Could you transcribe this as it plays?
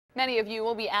Many of you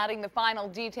will be adding the final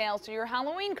details to your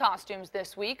Halloween costumes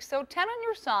this week, so 10 on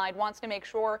your side wants to make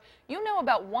sure you know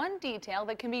about one detail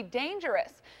that can be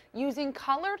dangerous: using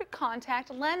colored contact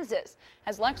lenses.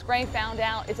 As Lex Gray found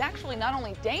out, it's actually not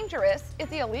only dangerous,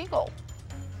 it's illegal.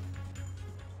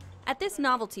 At this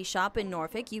novelty shop in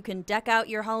Norfolk, you can deck out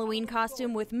your Halloween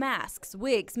costume with masks,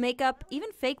 wigs, makeup,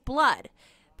 even fake blood.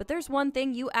 But there's one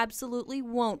thing you absolutely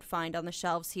won't find on the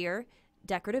shelves here: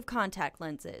 decorative contact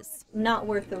lenses. Not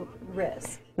worth the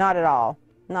risk. Not at all.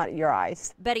 Not your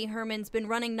eyes. Betty Herman's been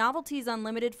running Novelties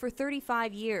Unlimited for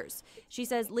 35 years. She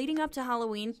says leading up to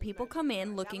Halloween, people come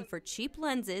in looking for cheap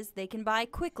lenses they can buy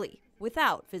quickly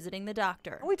without visiting the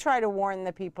doctor. We try to warn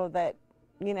the people that,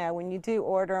 you know, when you do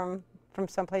order them from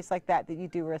someplace like that, that you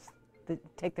do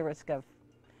take the risk of,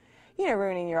 you know,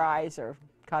 ruining your eyes or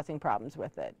causing problems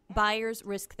with it. Buyers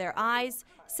risk their eyes,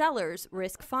 sellers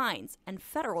risk fines and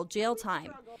federal jail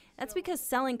time. That's because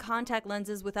selling contact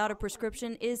lenses without a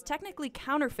prescription is technically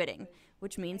counterfeiting,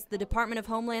 which means the Department of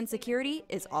Homeland Security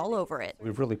is all over it.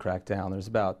 We've really cracked down. There's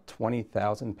about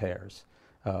 20,000 pairs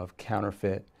of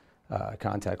counterfeit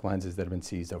contact lenses that have been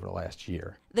seized over the last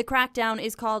year. The crackdown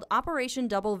is called Operation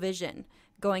Double Vision.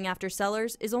 Going after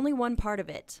sellers is only one part of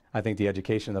it. I think the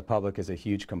education of the public is a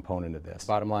huge component of this.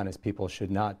 Bottom line is people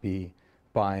should not be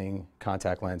buying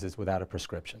contact lenses without a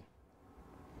prescription.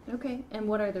 Okay, and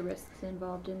what are the risks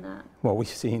involved in that? Well, we've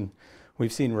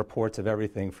seen reports of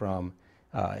everything from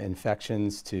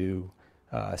infections to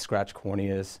scratched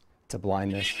corneas to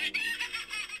blindness.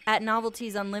 At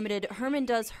Novelties Unlimited, Herman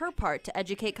does her part to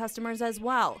educate customers as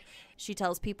well. She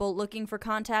tells people looking for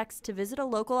contacts to visit a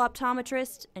local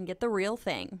optometrist and get the real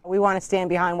thing. We want to stand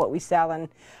behind what we sell, and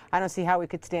I don't see how we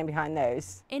could stand behind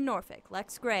those. In Norfolk,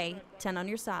 Lex Gray, 10 on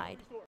your side.